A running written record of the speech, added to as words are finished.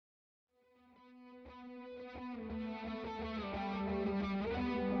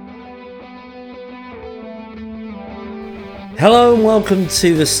Hello and welcome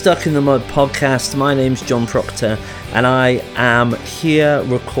to the Stuck in the Mud podcast. My name's John Proctor and I am here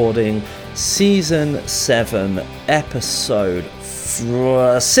recording Season 7, Episode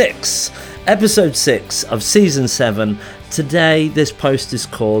 6. Episode 6 of Season 7. Today, this post is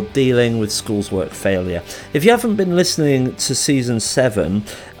called Dealing with School's Work Failure. If you haven't been listening to Season 7,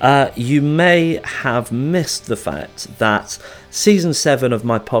 you may have missed the fact that Season 7 of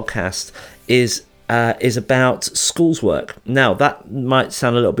my podcast is about school's work. Now, that might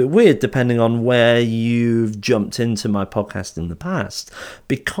sound a little bit weird depending on where you've jumped into my podcast in the past,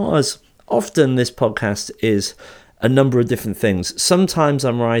 because often this podcast is a number of different things. Sometimes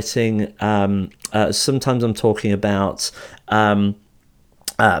I'm writing, sometimes I'm talking about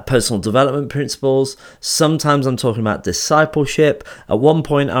personal development principles. Sometimes I'm talking about discipleship. At one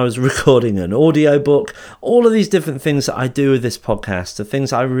point I was recording an audiobook. All of these different things that I do with this podcast are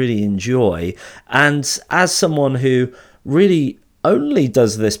things I really enjoy. And as someone who really only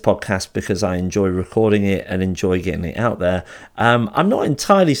does this podcast because I enjoy recording it and enjoy getting it out there, I'm not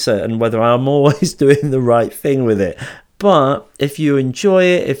entirely certain whether I'm always doing the right thing with it. But if you enjoy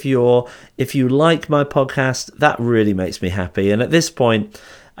it, if you like my podcast, that really makes me happy. And at this point,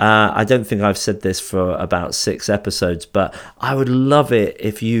 I don't think I've said this for about 6 episodes, but I would love it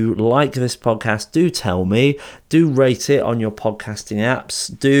if you like this podcast. Do tell me, do rate it on your podcasting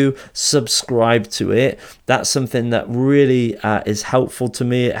apps, do subscribe to it. That's something that really is helpful to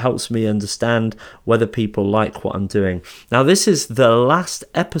me. It helps me understand whether people like what I'm doing. Now, this is the last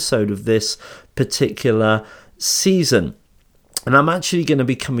episode of this particular season, and I'm actually going to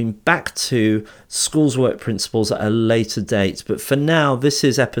be coming back to school's work principles at a later date, but for now this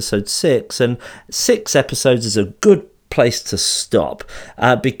is episode 6, and 6 episodes is a good place to stop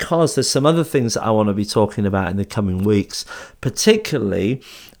because there's some other things that I want to be talking about in the coming weeks, particularly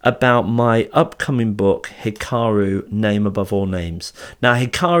about my upcoming book, Hikaru, Name Above All Names. Now,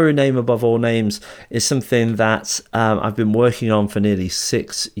 Hikaru, Name Above All Names is something that I've been working on for nearly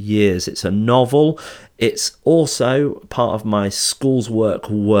 6 years. It's a novel. It's also part of my school's work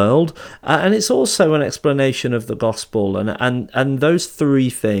world, and it's also an explanation of the gospel. And those 3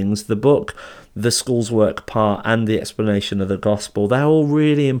 things, the book, the school's work part, and the explanation of the gospel, they're all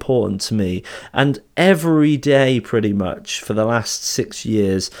really important to me. And every day, pretty much, for the last 6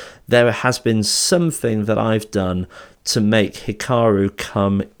 years, there has been something that I've done to make Hikaru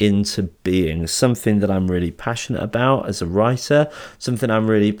come into being, something that I'm really passionate about as a writer, something I'm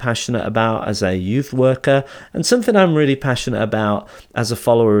really passionate about as a youth worker, and something I'm really passionate about as a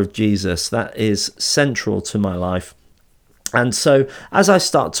follower of Jesus. That is central to my life. And so as I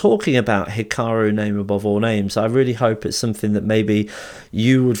start talking about Hikaru, Name Above All Names, I really hope it's something that maybe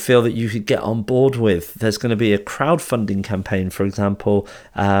you would feel that you could get on board with. There's going to be a crowdfunding campaign, for example,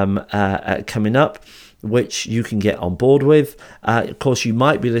 coming up, which you can get on board with. Of course, you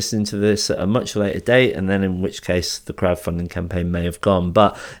might be listening to this at a much later date, and then in which case the crowdfunding campaign may have gone.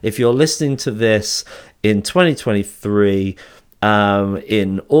 But if you're listening to this in 2023,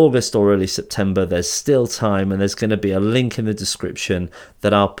 in August or early September, there's still time, and there's going to be a link in the description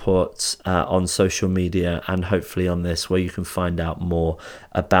that I'll put on social media and hopefully on this, where you can find out more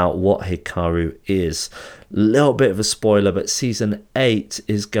about what Hikaru is. Little bit of a spoiler, but season 8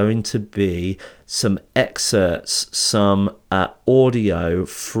 is going to be some excerpts, some audio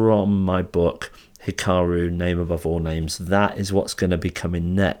from my book, Hikaru, Name Above All Names. That is what's going to be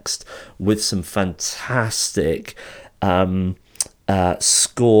coming next, with some fantastic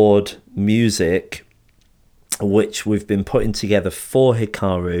scored music which we've been putting together for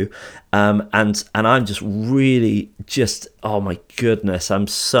Hikaru, and I'm just really oh my goodness, I'm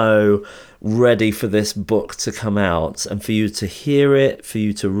so ready for this book to come out and for you to hear it, for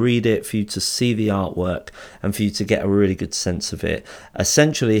you to read it, for you to see the artwork, and for you to get a really good sense of it.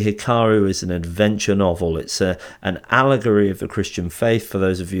 Essentially, Hikaru is an adventure novel. It's an allegory of the Christian faith, for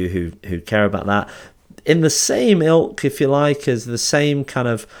those of you who care about that, in the same ilk, if you like, as the same kind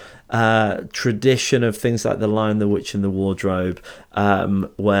of tradition of things like The Lion, the Witch and the Wardrobe,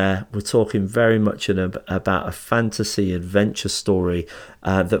 where we're talking very much about a fantasy adventure story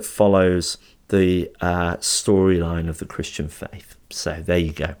that follows the storyline of the Christian faith. So there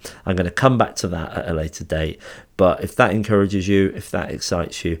you go. I'm going to come back to that at a later date. But if that encourages you, if that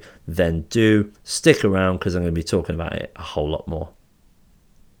excites you, then do stick around, because I'm going to be talking about it a whole lot more.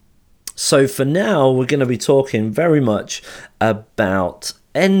 So for now, we're going to be talking very much about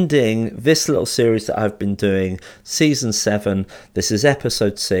ending this little series that I've been doing, season 7. This is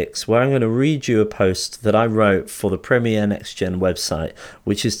episode 6, where I'm going to read you a post that I wrote for the Premier Next Gen website,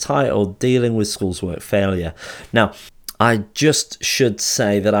 which is titled Dealing with School's Work Failure. Now, I just should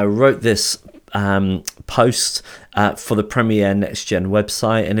say that I wrote this post for the Premiere Next Gen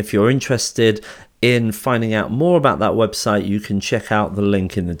website, and if you're interested in finding out more about that website, you can check out the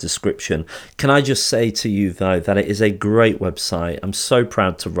link in the description. Can I just say to you, though, that it is a great website. I'm so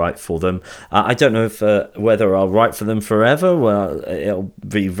proud to write for them. I don't know if whether I'll write for them forever. Well, it'll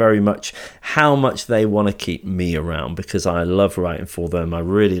be very much how much they want to keep me around, because I love writing for them. I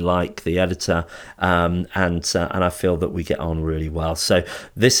really like the editor, and I feel that we get on really well. So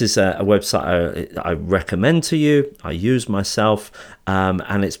this is a website I recommend to you. I use myself,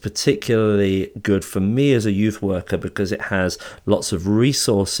 and it's particularly good for me as a youth worker because it has lots of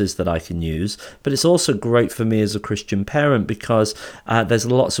resources that I can use, but it's also great for me as a Christian parent because there's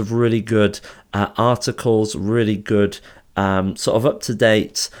lots of really good articles, really good sort of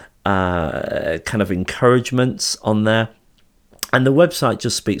up-to-date kind of encouragements on there. And the website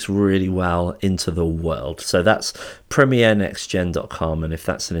just speaks really well into the world. So that's premiernextgen.com, and if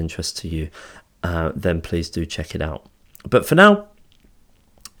that's an interest to you, then please do check it out. But for now,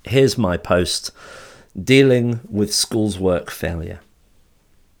 here's my post dealing with schools work failure.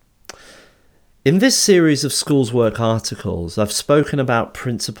 In this series of schools work articles, I've spoken about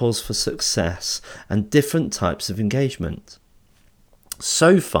principles for success and different types of engagement.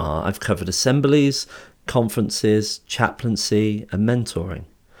 So far, I've covered assemblies, conferences, chaplaincy, and mentoring.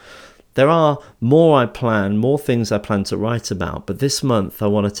 There are more things I plan to write about, but this month I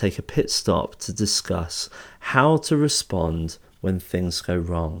want to take a pit stop to discuss how to respond when things go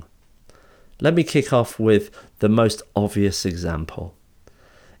wrong. Let me kick off with the most obvious example.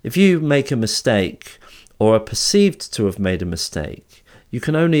 If you make a mistake or are perceived to have made a mistake, you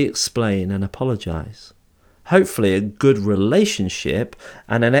can only explain and apologize. Hopefully a good relationship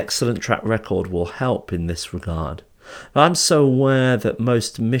and an excellent track record will help in this regard. I'm so aware that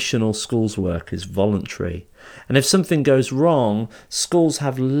most missional schools work is voluntary, and if something goes wrong, schools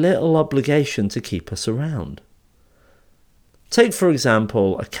have little obligation to keep us around. Take, for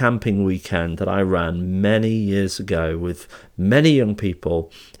example, a camping weekend that I ran many years ago with many young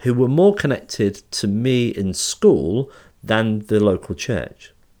people who were more connected to me in school than the local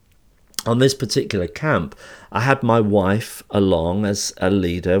church. On this particular camp, I had my wife along as a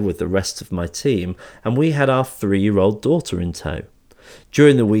leader with the rest of my team, and we had our 3-year-old daughter in tow.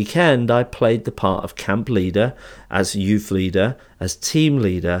 During the weekend, I played the part of camp leader, as youth leader, as team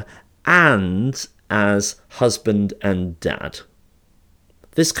leader, and as husband and dad.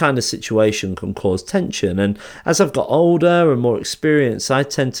 This kind of situation can cause tension, and as I've got older and more experience, I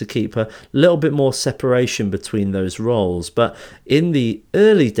tend to keep a little bit more separation between those roles. But in the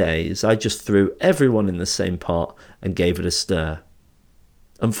early days, I just threw everyone in the same pot and gave it a stir.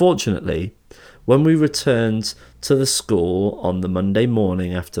 Unfortunately, when we returned to the school on the Monday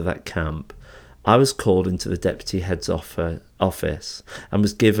morning after that camp, I was called into the deputy head's office and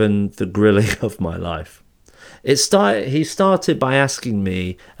was given the grilling of my life. He started by asking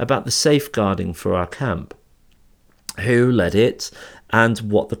me about the safeguarding for our camp, who led it, and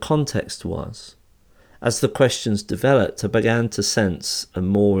what the context was. As the questions developed, I began to sense a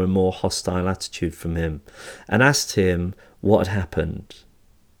more and more hostile attitude from him and asked him what had happened.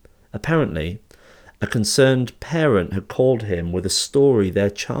 Apparently, a concerned parent had called him with a story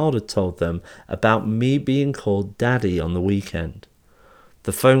their child had told them about me being called daddy on the weekend.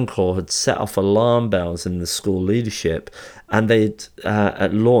 The phone call had set off alarm bells in the school leadership, and they'd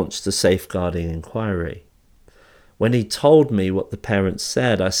launched a safeguarding inquiry. When he told me what the parents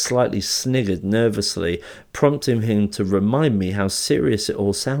said, I slightly sniggered nervously, prompting him to remind me how serious it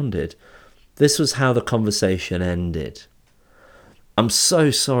all sounded. This was how the conversation ended. "I'm so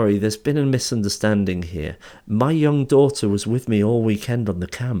sorry, there's been a misunderstanding here. My young daughter was with me all weekend on the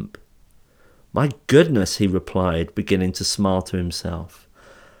camp." "My goodness," he replied, beginning to smile to himself.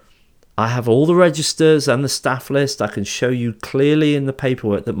 "I have all the registers and the staff list. I can show you clearly in the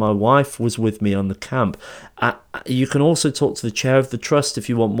paperwork that my wife was with me on the camp. You can also talk to the chair of the trust if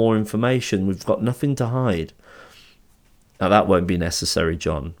you want more information. We've got nothing to hide." "Now, that won't be necessary,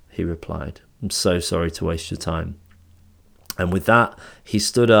 John," he replied. "I'm so sorry to waste your time." And with that, he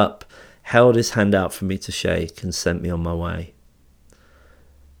stood up, held his hand out for me to shake, and sent me on my way.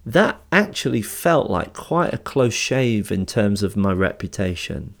 That actually felt like quite a close shave in terms of my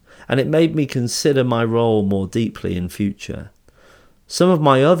reputation, and it made me consider my role more deeply in future. Some of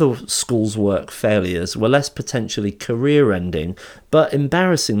my other schools work failures were less potentially career-ending, but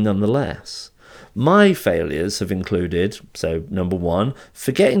embarrassing nonetheless. My failures have included, number 1,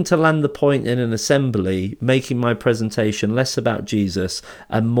 forgetting to land the point in an assembly, making my presentation less about Jesus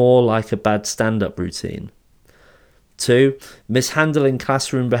and more like a bad stand-up routine. 2, mishandling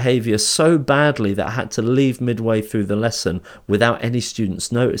classroom behaviour so badly that I had to leave midway through the lesson without any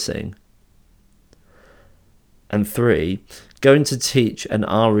students noticing. And 3, going to teach an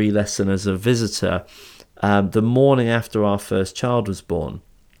RE lesson as a visitor the morning after our first child was born.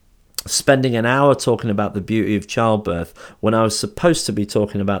 Spending an hour talking about the beauty of childbirth when I was supposed to be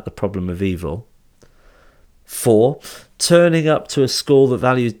talking about the problem of evil. 4, turning up to a school that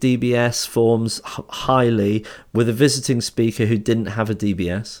values DBS forms highly with a visiting speaker who didn't have a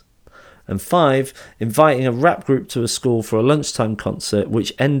DBS. And 5, inviting a rap group to a school for a lunchtime concert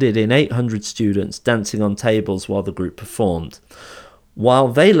which ended in 800 students dancing on tables while the group performed. While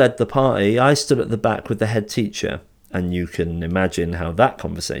they led the party, I stood at the back with the head teacher, and you can imagine how that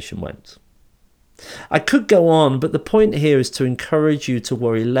conversation went. I could go on, but the point here is to encourage you to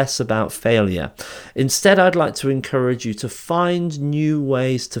worry less about failure. Instead, I'd like to encourage you to find new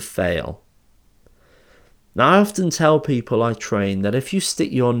ways to fail. Now, I often tell people I train that if you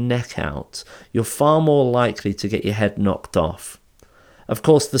stick your neck out, you're far more likely to get your head knocked off. Of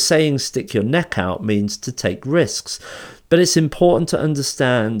course, the saying stick your neck out means to take risks, but it's important to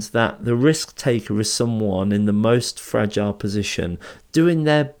understand that the risk taker is someone in the most fragile position, doing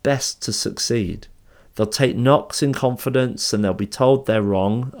their best to succeed. They'll take knocks in confidence and they'll be told they're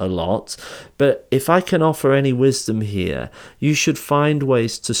wrong a lot. But if I can offer any wisdom here, you should find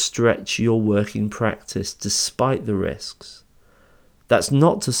ways to stretch your working practice despite the risks. That's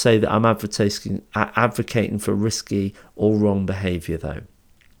not to say that I'm advocating for risky or wrong behaviour though.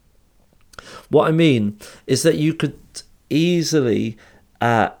 What I mean is that you could easily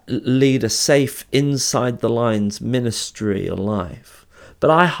lead a safe inside the lines ministry or life. But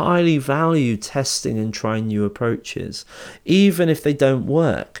I highly value testing and trying new approaches, even if they don't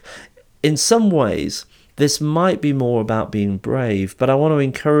work. In some ways, this might be more about being brave, but I want to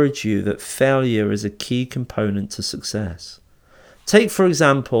encourage you that failure is a key component to success. Take, for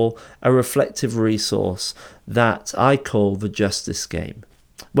example, a reflective resource that I call the Justice Game.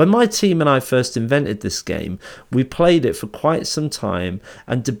 When my team and I first invented this game, we played it for quite some time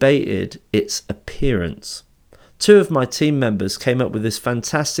and debated its appearance. 2 of my team members came up with this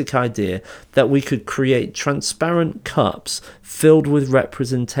fantastic idea that we could create transparent cups filled with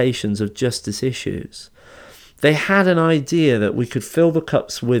representations of justice issues. They had an idea that we could fill the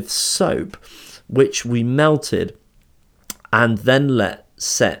cups with soap, which we melted and then let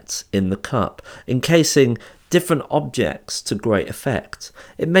set in the cup, encasing different objects to great effect.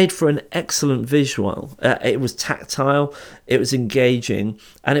 It made for an excellent visual. It was tactile, it was engaging,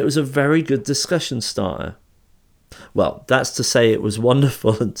 and it was a very good discussion starter. Well, that's to say it was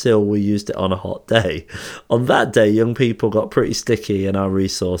wonderful until we used it on a hot day. On that day, young people got pretty sticky and our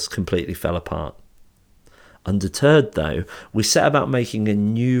resource completely fell apart. Undeterred though, we set about making a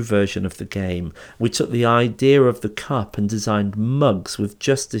new version of the game. We took the idea of the cup and designed mugs with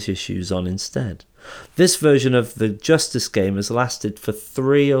justice issues on instead. This version of the Justice Game has lasted for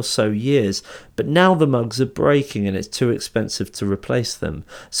 3 or so years, but now the mugs are breaking and it's too expensive to replace them.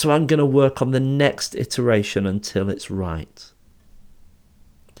 So I'm going to work on the next iteration until it's right.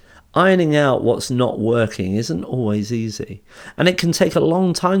 Ironing out what's not working isn't always easy, and it can take a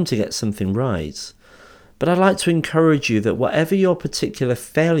long time to get something right. But I'd like to encourage you that whatever your particular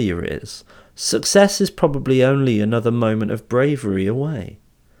failure is, success is probably only another moment of bravery away.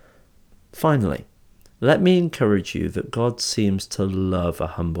 Finally, let me encourage you that God seems to love a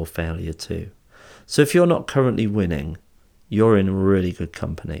humble failure too. So if you're not currently winning, you're in really good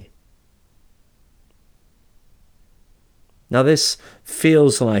company. Now this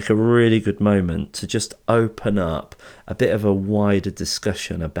feels like a really good moment to just open up a bit of a wider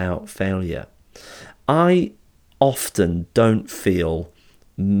discussion about failure. I often don't feel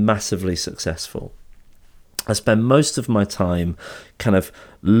massively successful. I spend most of my time kind of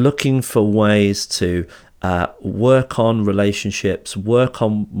looking for ways to work on relationships, work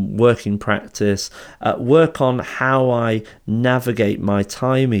on working practice, work on how I navigate my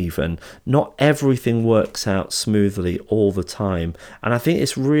time even. Not everything works out smoothly all the time. And I think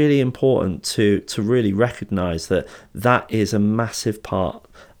it's really important to really recognize that that is a massive part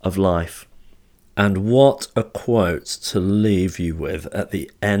of life. And what a quote to leave you with at the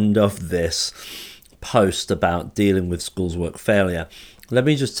end of this post about dealing with schools work failure. Let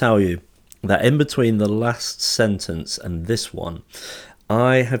me just tell you that in between the last sentence and this one,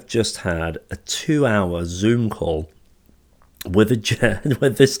 I have just had a 2-hour Zoom call with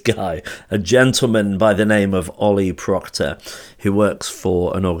this guy, a gentleman by the name of Ollie Proctor, who works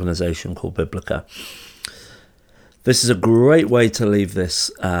for an organisation called Biblica. This is a great way to leave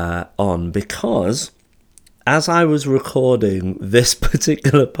this on, because as I was recording this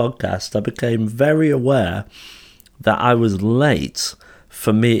particular podcast, I became very aware that I was late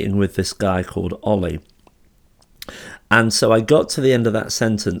for meeting with this guy called Ollie. And so I got to the end of that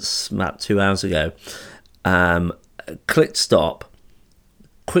sentence about 2 hours ago, clicked stop,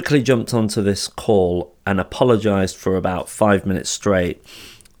 quickly jumped onto this call and apologized for about 5 minutes straight,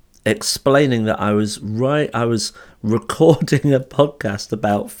 explaining that I was recording a podcast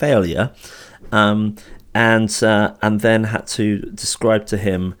about failure, and then had to describe to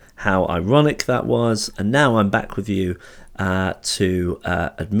him how ironic that was. And now I'm back with you to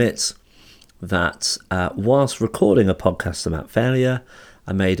admit that whilst recording a podcast about failure,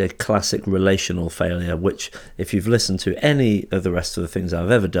 I made a classic relational failure, which if you've listened to any of the rest of the things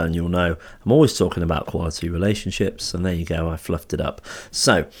I've ever done, you'll know I'm always talking about quality relationships. And there you go, I fluffed it up.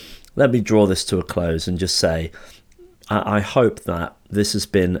 So let me draw this to a close and just say, I hope that this has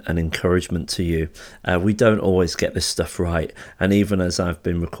been an encouragement to you. We don't always get this stuff right. And even as I've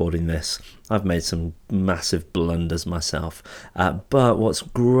been recording this, I've made some massive blunders myself. But what's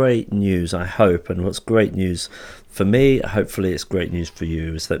great news, I hope, and what's great news for me, hopefully it's great news for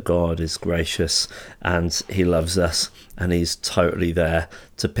you, is that God is gracious and he loves us and he's totally there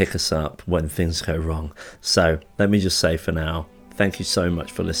to pick us up when things go wrong. So let me just say for now, thank you so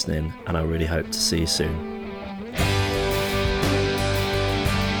much for listening, and I really hope to see you soon.